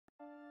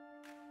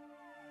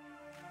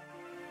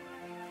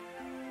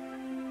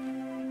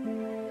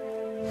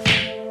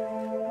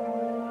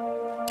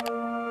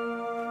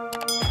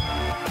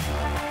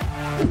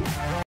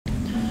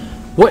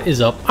What is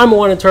up? I'm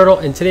Wanted Turtle,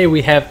 and today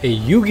we have a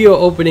Yu-Gi-Oh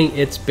opening.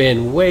 It's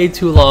been way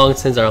too long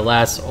since our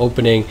last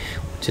opening.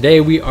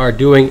 Today we are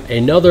doing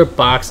another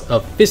box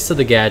of Fists of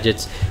the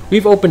Gadgets.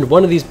 We've opened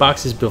one of these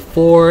boxes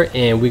before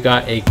and we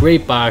got a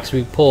great box.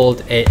 We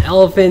pulled a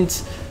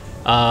elephant,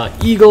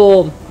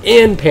 eagle,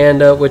 and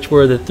panda, which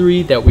were the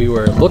three that we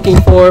were looking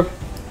for.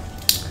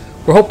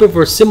 We're hoping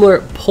for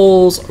similar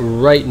pulls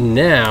right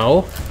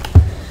now.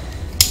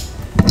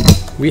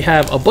 We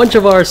have a bunch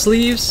of our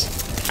sleeves.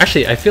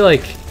 Actually, I feel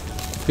like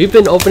we've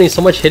been opening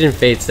so much Hidden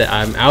Fates that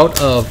I'm out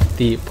of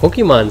the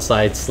Pokemon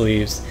side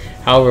sleeves.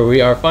 However,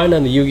 we are fine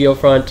on the Yu-Gi-Oh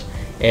front,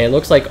 and it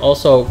looks like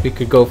also we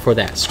could go for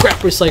that scrap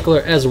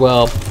recycler as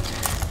well.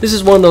 This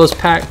is one of those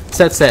pack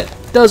sets that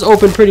does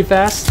open pretty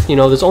fast. You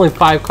know, there's only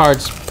 5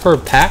 cards per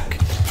pack,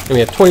 and we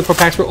have 24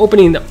 packs. We're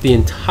opening the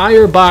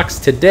entire box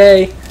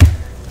today.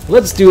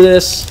 Let's do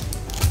this.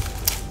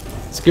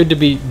 It's good to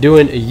be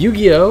doing a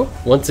Yu-Gi-Oh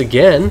once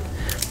again.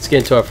 Let's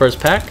get into our first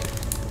pack.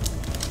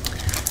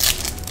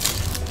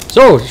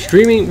 So,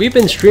 streaming, we've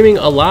been streaming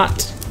a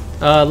lot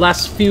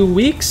last few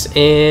weeks,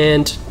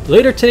 and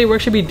later today we're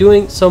actually be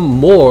doing some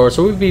more.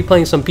 So we'll be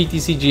playing some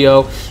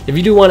PTCGO. If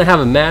you do want to have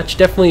a match,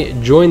 definitely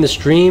join the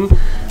stream.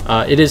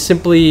 It is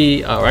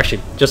simply, or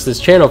actually just this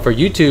channel for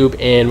YouTube,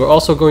 and we're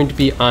also going to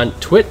be on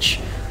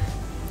Twitch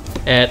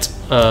at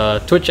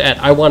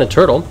I Want a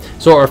Turtle.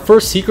 So our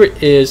first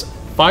secret is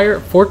Fire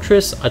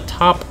Fortress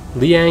atop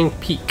Liang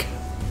Peak.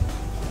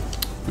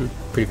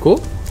 Pretty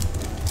cool.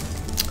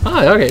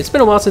 Ah, okay, it's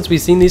been a while since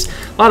we've seen these.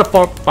 A lot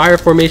of fire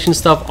formation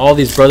stuff, all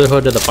these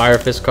Brotherhood of the Fire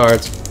Fist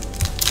cards,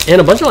 and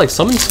a bunch of like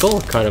Summon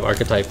Skull kind of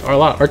archetype, or a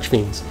lot of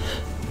Archfiends.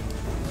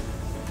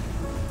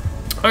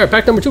 Alright,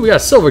 pack number 2, we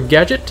got Silver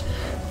Gadget,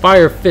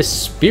 Fire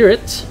Fist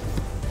Spirit,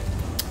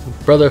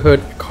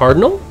 Brotherhood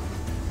Cardinal,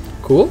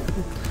 cool,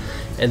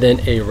 and then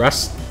a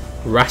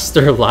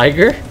Raster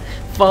Liger,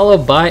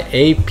 followed by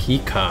a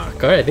Peacock.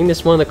 Alright, I think this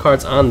is one of the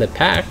cards on the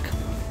pack.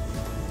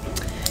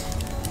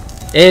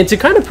 And to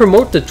kind of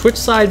promote the Twitch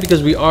side,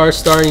 because we are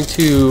starting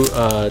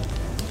to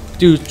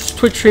do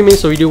Twitch streaming,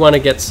 so we do want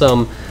to get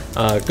some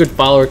good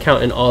follower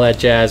count and all that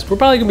jazz. We're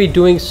probably going to be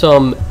doing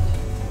some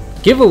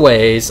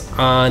giveaways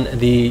on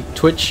the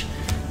Twitch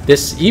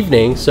this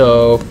evening.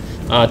 So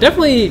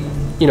definitely,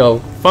 you know,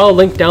 follow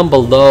link down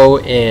below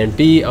and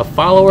be a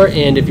follower.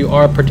 And if you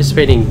are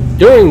participating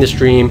during the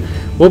stream,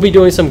 we'll be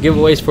doing some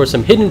giveaways for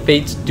some Hidden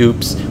Fates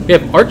dupes. We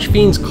have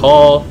Archfiend's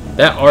Call.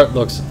 That art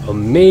looks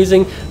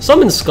amazing.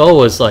 Summon Skull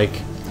was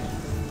like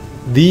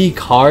the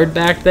card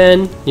back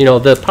then. You know,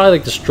 probably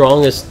like the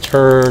strongest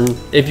turn.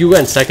 If you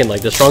went second,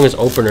 like the strongest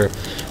opener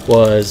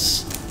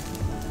was,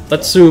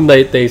 let's assume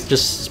they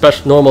just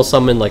special normal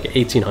summon like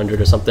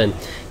 1800 or something.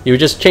 You would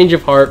just change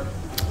of heart,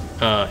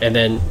 and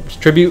then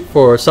tribute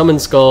for Summon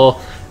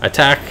Skull,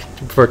 attack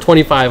for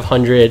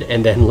 2500,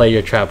 and then lay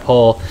your trap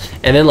hole.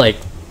 And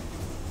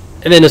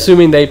then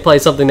assuming they play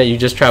something that you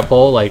just trap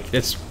hole, like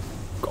it's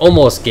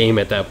almost game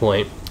at that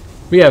point.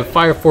 We have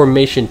Fire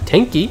Formation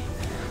Tenki.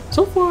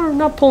 So far, I'm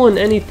not pulling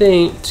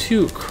anything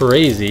too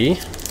crazy.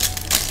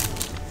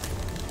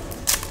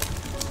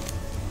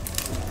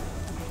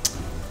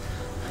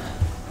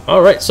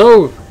 Alright,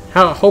 so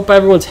hope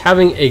everyone's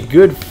having a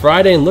good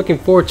Friday and looking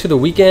forward to the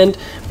weekend.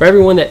 For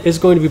everyone that is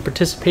going to be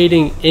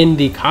participating in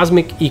the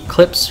Cosmic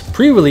Eclipse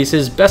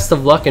pre-releases, best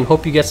of luck and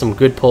hope you get some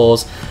good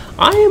pulls.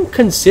 I am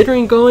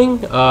considering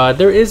going.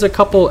 There is a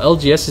couple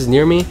LGSs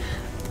near me,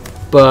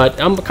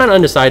 but I'm kind of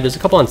undecided. There's a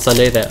couple on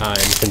Sunday that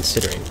I'm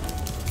considering.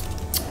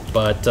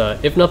 But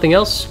if nothing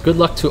else, good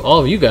luck to all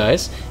of you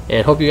guys,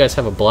 and hope you guys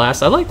have a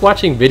blast. I like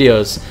watching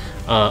videos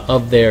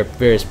of their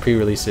various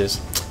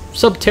pre-releases.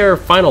 Subterra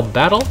Final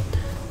Battle.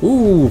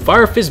 Ooh,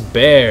 Fire Fist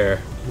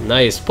Bear.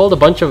 Nice. Pulled a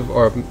bunch of,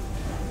 or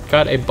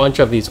got a bunch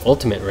of these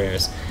ultimate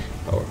rares.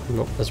 Oh,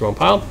 nope, that's the wrong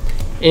pile.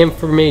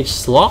 Inframage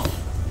Sloth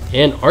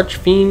and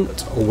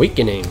Archfiend's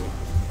Awakening.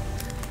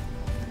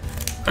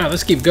 Alright,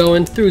 let's keep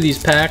going through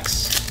these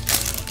packs.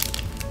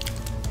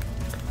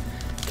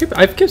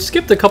 I've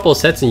skipped a couple of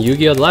sets in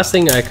Yu-Gi-Oh! The last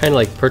thing I kind of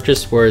like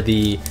purchased were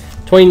the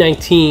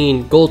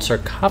 2019 Gold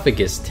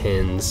Sarcophagus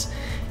tins.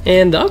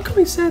 And the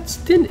upcoming sets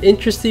didn't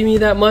interest me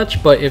that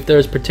much, but if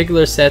there's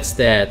particular sets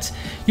that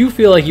you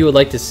feel like you would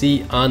like to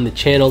see on the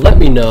channel, let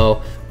me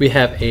know. We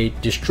have a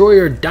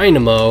Destroyer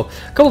Dynamo.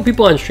 A couple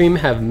people on stream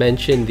have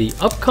mentioned the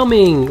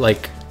upcoming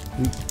like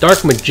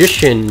Dark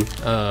Magician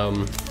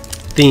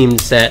themed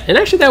set, and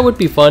actually that would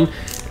be fun.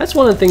 That's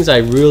one of the things I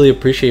really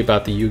appreciate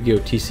about the Yu-Gi-Oh!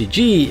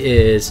 TCG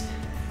is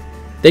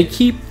they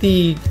keep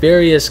the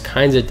various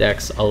kinds of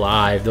decks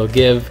alive. They'll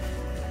give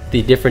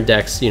the different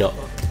decks, you know,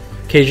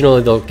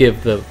 occasionally they'll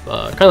give the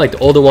kind of like the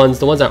older ones,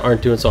 the ones that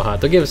aren't doing so hot,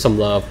 they'll give it some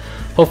love.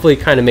 Hopefully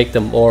kind of make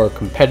them more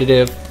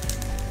competitive.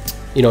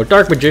 You know,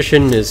 Dark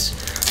Magician is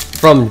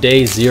from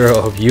day 0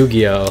 of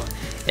Yu-Gi-Oh!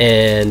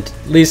 And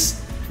at least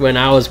when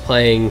I was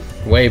playing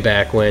way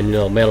back when, you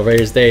know, Metal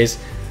Raiders days,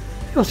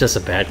 it was just a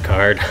bad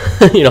card.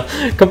 You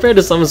know, compared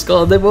to Summon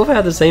Skull, they both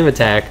have the same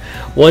attack.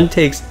 One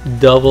takes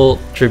double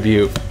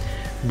tribute.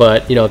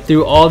 But, you know,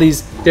 through all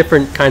these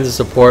different kinds of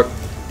support,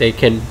 they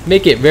can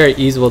make it very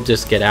easy to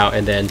just get out,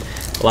 and then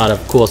a lot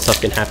of cool stuff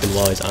can happen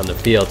while he's on the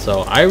field. So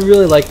I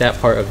really like that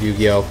part of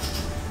Yu-Gi-Oh!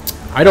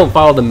 I don't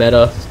follow the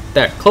meta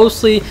that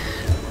closely,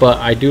 but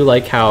I do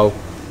like how,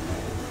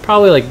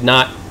 probably like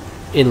not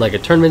in like a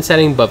tournament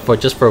setting, but for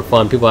just for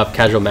fun, people have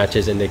casual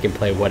matches and they can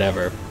play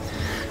whatever.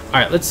 All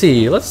right, let's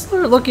see. Let's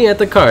start looking at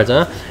the cards,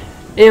 huh?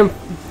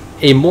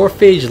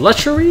 Amorphage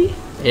Lechery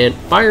and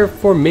Fire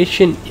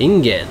Formation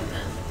Ingen.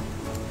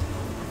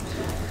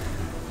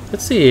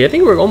 Let's see, I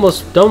think we're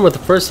almost done with the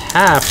first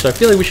half, so I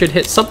feel like we should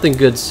hit something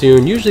good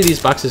soon. Usually these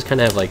boxes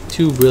kind of have like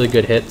 2 really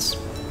good hits.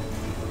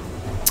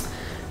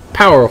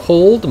 Power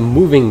Hold,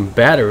 Moving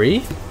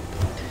Battery,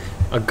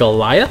 a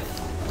Goliath,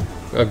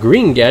 a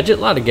green gadget,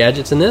 a lot of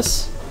gadgets in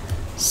this,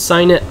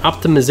 Sign It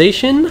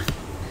Optimization,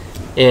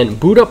 and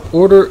Boot Up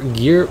Order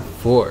Gear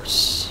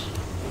Force.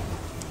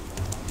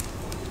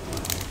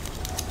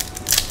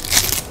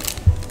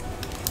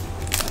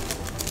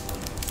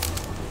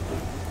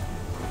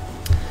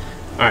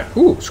 Alright,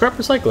 ooh, Scrap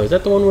Recycler, is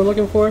that the one we're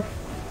looking for?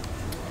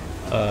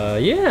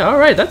 Yeah,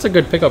 alright, that's a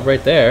good pickup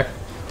right there.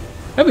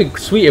 That'd be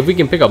sweet if we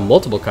can pick up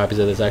multiple copies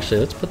of this, actually.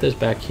 Let's put this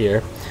back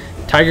here.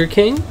 Tiger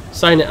King,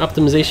 Sign It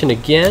Optimization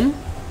again,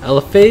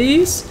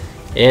 Elephase,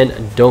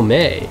 and Dome.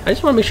 I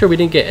just want to make sure we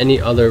didn't get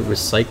any other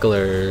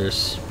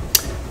recyclers.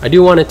 I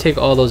do want to take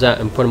all those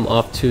out and put them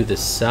off to the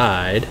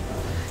side.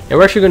 And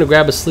we're actually going to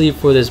grab a sleeve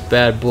for this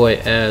bad boy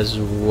as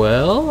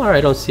well. Alright,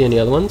 I don't see any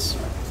other ones.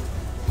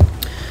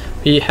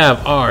 We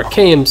have our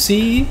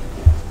KMC,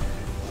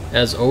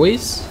 as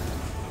always.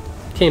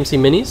 KMC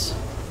Minis.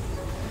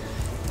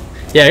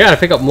 Yeah, I gotta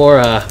pick up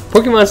more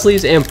Pokemon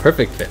sleeves and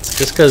Perfect Fits.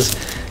 Just because,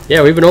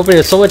 yeah, we've been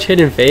opening so much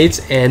hidden fates,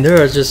 and there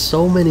are just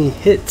so many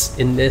hits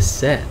in this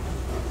set.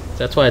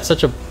 That's why it's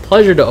such a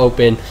pleasure to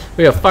open.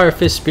 We have Fire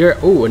Fist Spirit.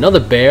 Oh,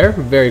 another bear.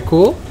 Very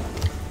cool.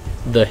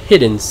 The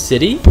Hidden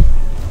City.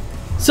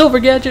 Silver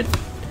Gadget.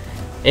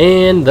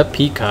 And the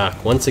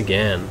Peacock once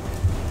again.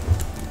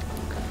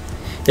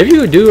 If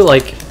you do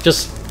like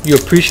you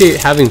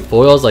appreciate having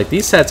foils, like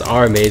these sets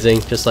are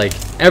amazing. Just like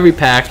every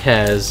pack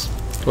has,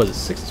 what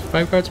is it,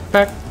 5 cards per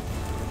pack?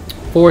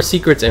 4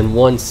 secrets and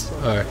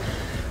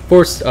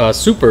 4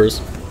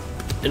 supers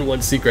and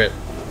 1 secret.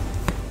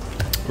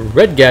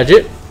 Red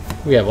gadget.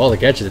 We have all the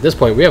gadgets at this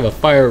point. We have a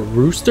Fire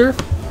Rooster,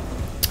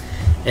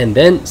 and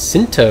then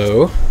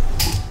Sinto.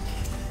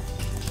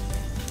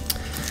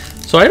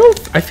 So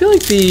I feel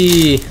like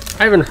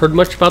I haven't heard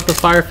much about the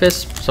Fire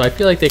Fist, so I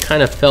feel like they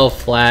kind of fell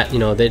flat. You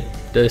know,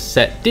 the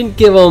set didn't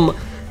give them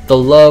the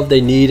love they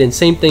need, and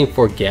same thing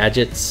for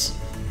gadgets.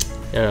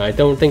 You know, I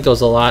don't think there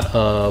was a lot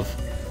of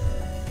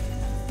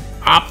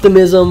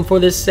optimism for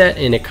this set,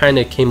 and it kind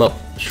of came up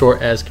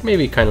short as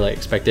maybe kind of like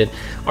expected.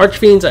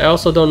 Archfiends I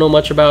also don't know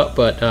much about,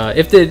 but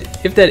if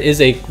that is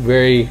a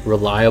very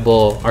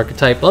reliable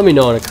archetype, let me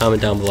know in a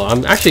comment down below.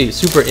 I'm actually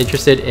super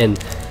interested in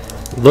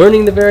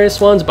learning the various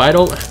ones, but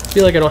I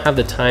feel like I don't have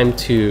the time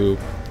to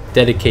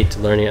dedicate to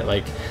learning it.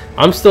 Like,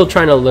 I'm still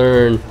trying to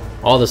learn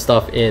all the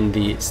stuff in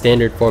the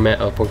standard format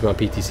of Pokemon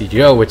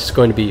PTCGO, which is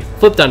going to be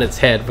flipped on its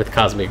head with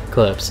Cosmic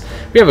Eclipse.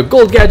 We have a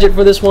gold gadget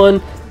for this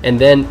one, and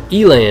then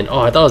Eland. Oh,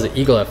 I thought it was an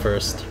eagle at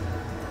first.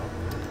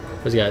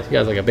 What's he got? He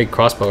got like a big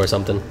crossbow or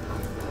something.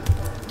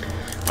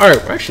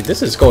 Alright, actually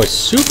this is going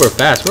super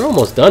fast. We're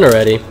almost done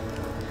already.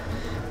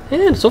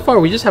 And so far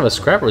we just have a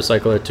scrap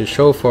recycler to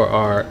show for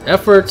our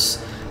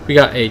efforts. We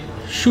got a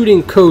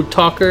shooting code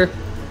talker.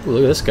 Ooh,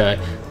 look at this guy.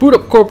 Boot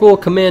Up Corporal,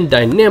 Command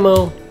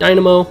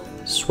Dynamo,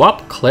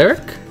 Swap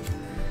Cleric,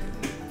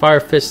 Fire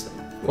Fist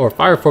or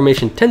Fire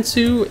Formation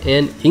Tensu,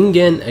 and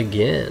Ingen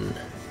again.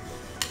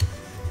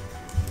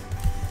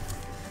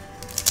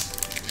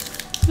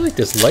 I feel like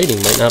this lighting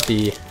might not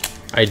be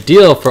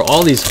ideal for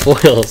all these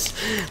foils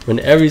when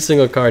every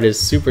single card is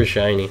super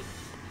shiny.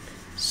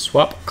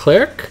 Swap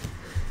Cleric,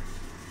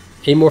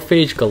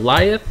 Amorphage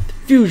Goliath,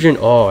 Fusion.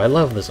 Oh, I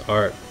love this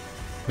art.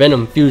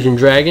 Venom Fusion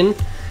Dragon,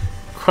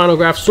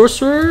 Chronograph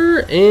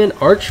Sorcerer, and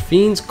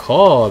Archfiend's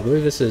Call. I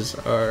believe this is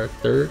our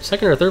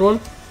second or third one.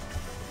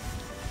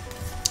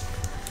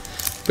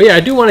 But yeah,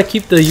 I do want to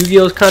keep the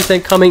Yu-Gi-Oh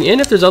content coming, and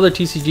if there's other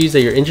TCGs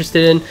that you're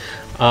interested in,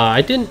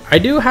 I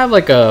do have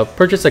like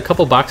purchased a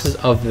couple boxes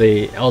of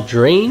the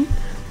Eldraine,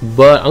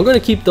 but I'm going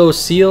to keep those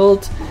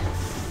sealed.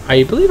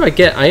 I believe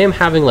I am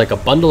having like a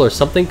bundle or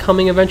something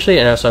coming eventually,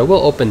 and so I will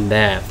open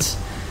that.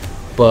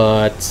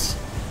 But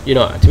you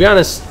know, to be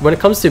honest, when it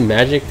comes to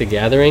Magic the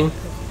Gathering,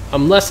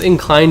 I'm less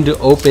inclined to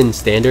open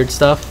standard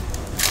stuff,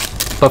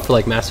 but for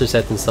like master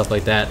sets and stuff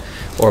like that,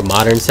 or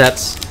modern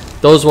sets,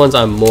 those ones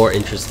I'm more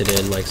interested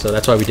in. Like, so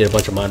that's why we did a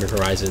bunch of Modern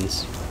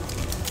Horizons.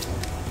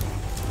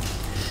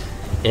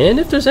 And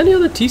if there's any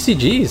other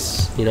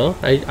TCGs, you know,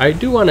 I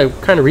do want to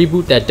kind of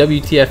reboot that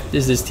WTF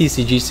is this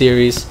TCG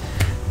series,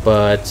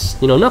 but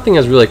you know, nothing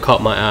has really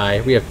caught my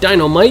eye. We have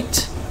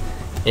Dynamite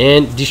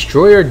and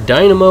Destroyer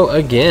Dynamo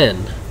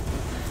again.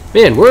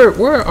 Man,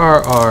 where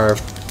are our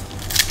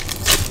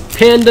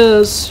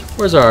pandas?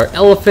 Where's our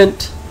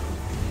elephant?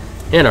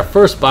 And our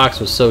first box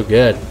was so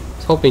good. I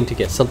was hoping to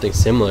get something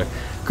similar.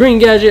 Green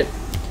Gadget,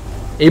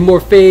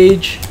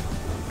 Amorphage,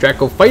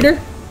 Draco Fighter,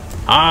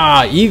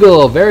 Ah,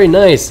 Eagle, very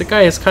nice. The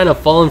guy has kind of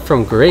fallen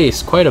from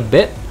grace quite a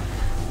bit,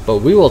 but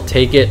we will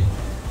take it.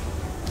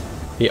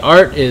 The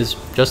art is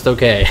just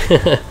okay.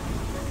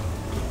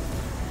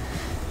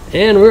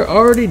 And we're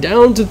already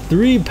down to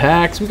 3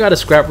 packs. We got a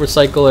scrap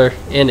recycler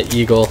and an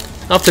Eagle.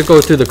 I'll have to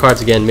go through the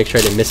cards again, make sure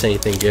I didn't miss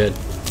anything good.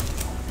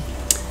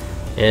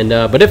 And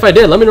but if I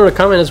did, let me know in a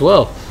comment as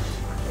well.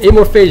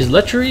 Amorphage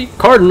Lechery,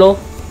 Cardinal,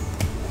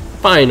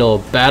 Final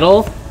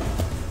Battle,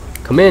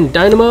 Command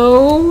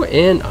Dynamo,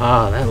 and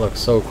that looks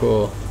so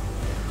cool.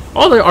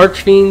 All the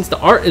Archfiends, the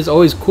art is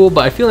always cool,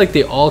 but I feel like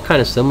they all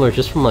kind of similar,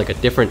 just from like a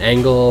different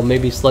angle,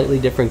 maybe slightly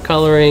different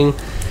coloring,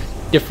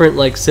 different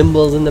like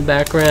symbols in the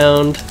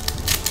background.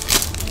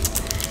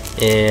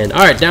 And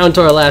alright, down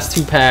to our last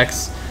 2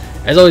 packs.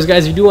 As always,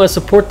 guys, if you do want to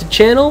support the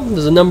channel,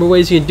 there's a number of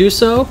ways you can do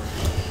so.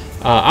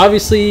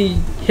 Obviously,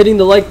 hitting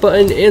the like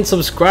button and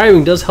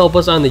subscribing does help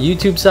us on the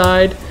YouTube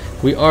side.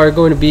 We are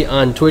going to be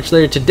on Twitch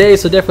later today,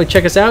 so definitely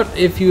check us out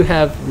if you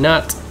have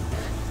not,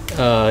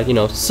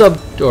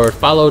 subbed or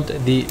followed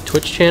the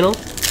Twitch channel.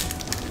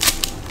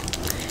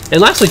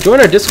 And lastly, join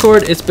our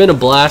Discord. It's been a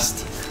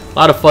blast, a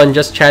lot of fun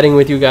just chatting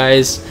with you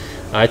guys.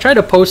 I try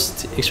to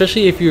post,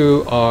 especially if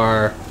you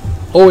are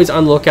always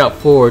on the lookout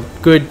for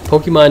good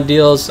Pokemon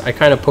deals. I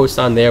kind of post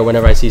on there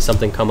whenever I see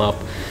something come up.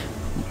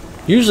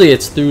 Usually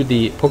it's through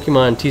the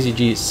Pokemon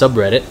TCG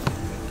subreddit.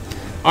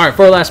 Alright,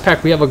 for our last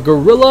pack we have a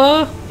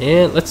Gorilla,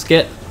 and let's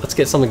get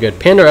something good.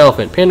 Panda or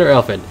Elephant, Panda or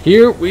Elephant.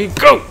 Here we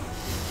go!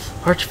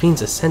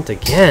 Archfiend's Ascent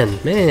again,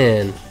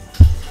 man.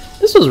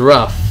 This was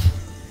rough.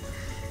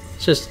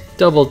 Let's just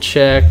double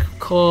check.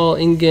 Call,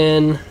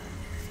 Ingen,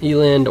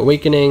 Eland,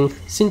 Awakening,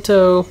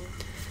 Sinto,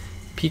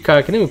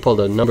 Peacock. I think we pulled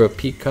a number of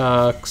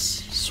Peacocks.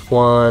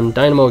 Swan,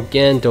 Dynamo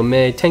again,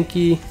 Domei,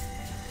 Tenki.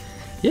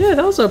 Yeah,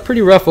 that was a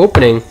pretty rough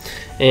opening.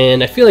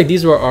 And I feel like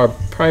these were our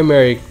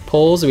primary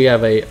pulls. We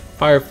have a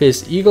Fire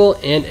Fist Eagle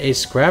and a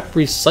Scrap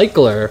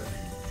Recycler.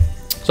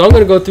 So I'm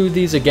going to go through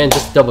these again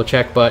just to double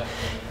check. But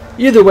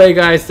either way,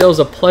 guys, that was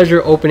a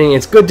pleasure opening.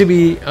 It's good to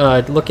be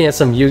looking at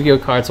some Yu-Gi-Oh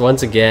cards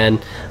once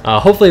again.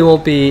 Hopefully it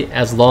won't be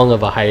as long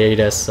of a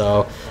hiatus.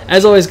 So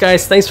as always,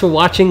 guys, thanks for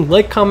watching.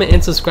 Like, comment,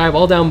 and subscribe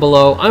all down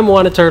below. I'm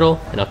Wanna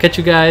Turtle, and I'll catch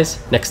you guys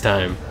next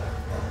time.